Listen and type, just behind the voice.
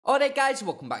Alright guys,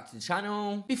 welcome back to the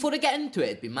channel. Before I get into it,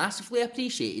 it'd be massively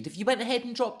appreciated if you went ahead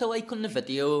and dropped a like on the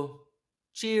video.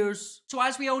 Cheers. So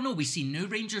as we all know, we've seen new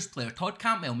Rangers player Todd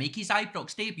Cantwell make his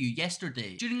Ibrox debut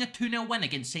yesterday during a 2-0 win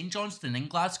against St Johnstone in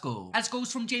Glasgow, as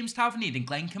goals from James Tavernier and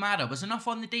Glenn Kamara was enough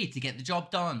on the day to get the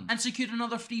job done and secured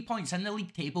another 3 points in the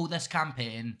league table this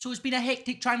campaign. So it's been a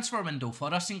hectic transfer window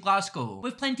for us in Glasgow,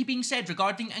 with plenty being said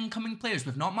regarding incoming players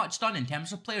with not much done in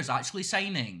terms of players actually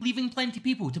signing, leaving plenty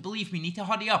people to believe we need to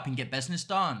hurry up and get business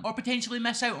done, or potentially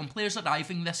miss out on players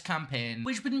arriving this campaign,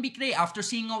 which wouldn't be great after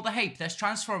seeing all the hype this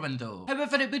transfer window.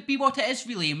 However, it would be what it is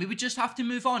really, and we would just have to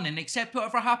move on and accept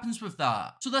whatever happens with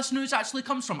that. So this news actually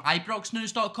comes from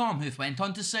ibroxnews.com, who've went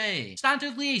on to say,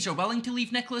 Standard Liège are willing to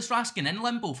leave Nicholas Raskin in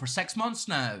limbo for 6 months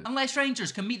now, unless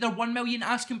Rangers can meet their 1 million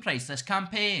asking price this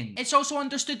campaign. It's also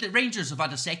understood that Rangers have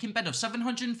had a second bid of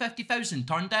 750,000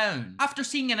 turned down, after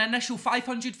seeing an initial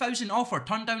 500,000 offer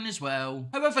turned down as well.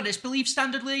 However, it's believed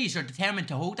Standard Liège are determined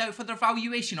to hold out for their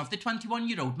valuation of the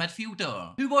 21-year-old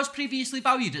midfielder, who was previously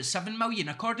valued at 7 million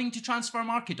according to transfermarket.co.uk.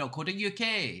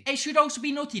 It should also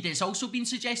be noted it's also been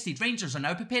suggested Rangers are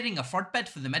now preparing a third bid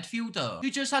for the midfielder, who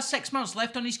just has 6 months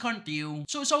left on his current deal.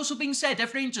 So it's also being said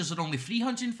if Rangers are only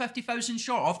 350,000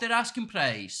 short of their asking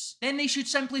price, then they should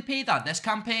simply pay that this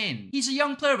campaign. He's a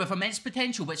young player with immense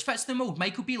potential which fits the mould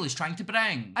Michael Beale is trying to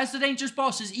bring, as the Rangers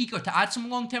boss is eager to add some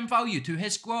long-term value to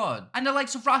his squad, and the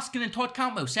likes of Raskin and Todd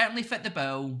Cantwell certainly fit the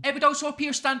bill. It would also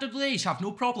appear Standard Liège have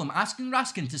no problem asking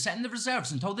Raskin to sit in the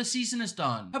reserves until the season is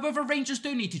done. However, Rangers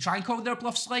do need to try and call their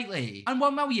bluff slightly, and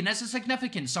 1 million is a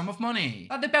significant sum of money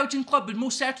that the Belgian club would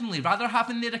most certainly rather have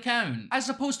in their account, as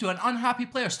opposed to an unhappy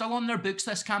player still on their books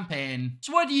this campaign.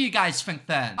 So what do you guys think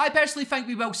then? I personally think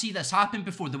we will see this happen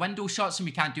before the window shuts and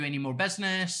we can't do any more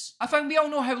business. I think we all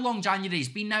know how long January's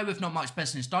been now with not much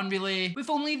business done really, with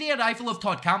only the arrival of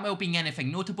Todd Cantwell being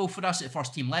anything notable for us at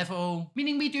first team level,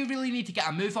 meaning we do really need to get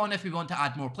a move on if we want to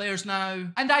add more players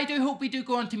now, and I do hope we do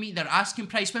go on to meet their asking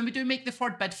price when we do make the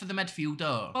third bid for the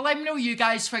midfielder. Well, let me know what you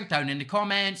guys think down in the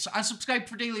comments, and subscribe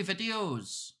for daily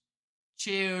videos.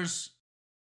 Cheers.